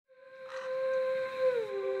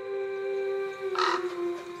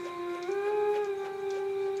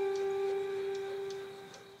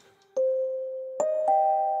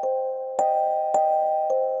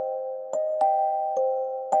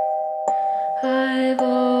I've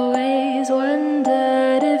always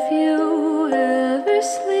wondered if you ever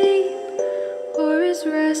sleep, or is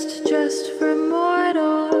rest just for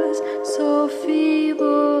mortals so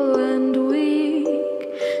feeble and weak?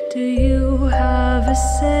 Do you have a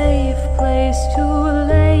safe place to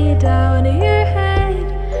lay down your head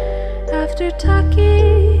after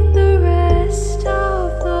tucking the rest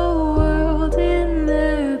of the world in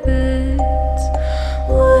their beds?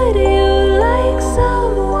 Would you like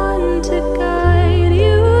someone to guide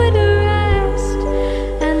you to rest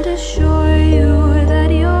and assure you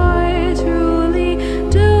that you're truly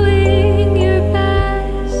doing your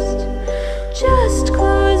best? Just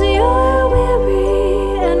close your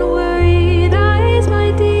weary and worried eyes,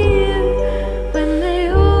 my dear. When they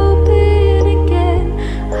open again,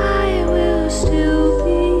 I will still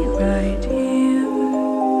be right here.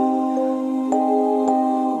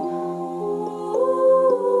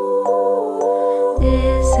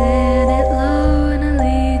 Isn't it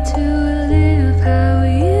lonely to live how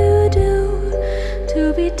you do?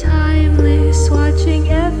 To be timeless, watching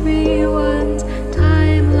everyone's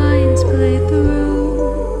timelines play through.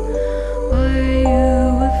 Are you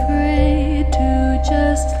afraid to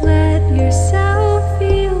just let yourself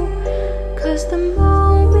feel? 'Cause the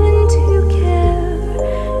moment you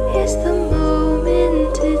care is the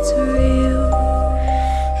moment it's real.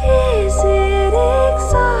 Is it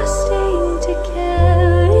exhausting to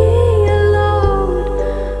carry a load?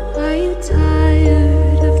 Are you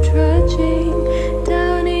tired of trudging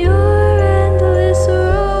down your endless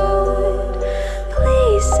road?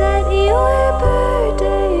 Please set your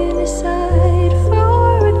burden aside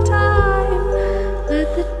for a time. Let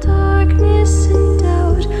the darkness and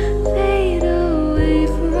doubt fade away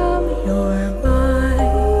from your mind.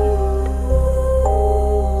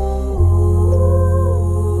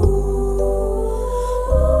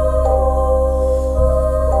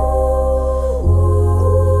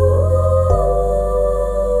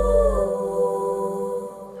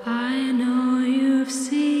 I know you've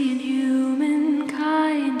seen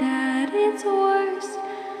humankind at its worst,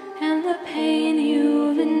 and the pain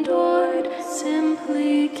you've endured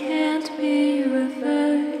simply can't be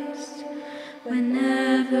reversed.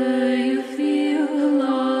 Whenever you feel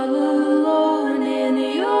all alone in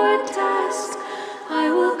your task, I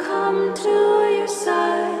will come to your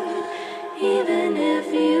side, even if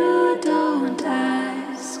you don't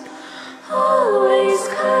ask. Always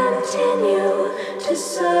continue to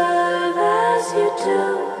serve as you do.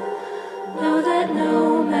 Know that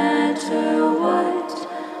no matter what,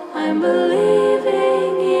 I'm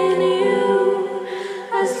believing in you.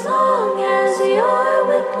 As long as you're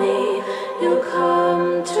with me, you'll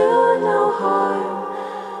come to no harm.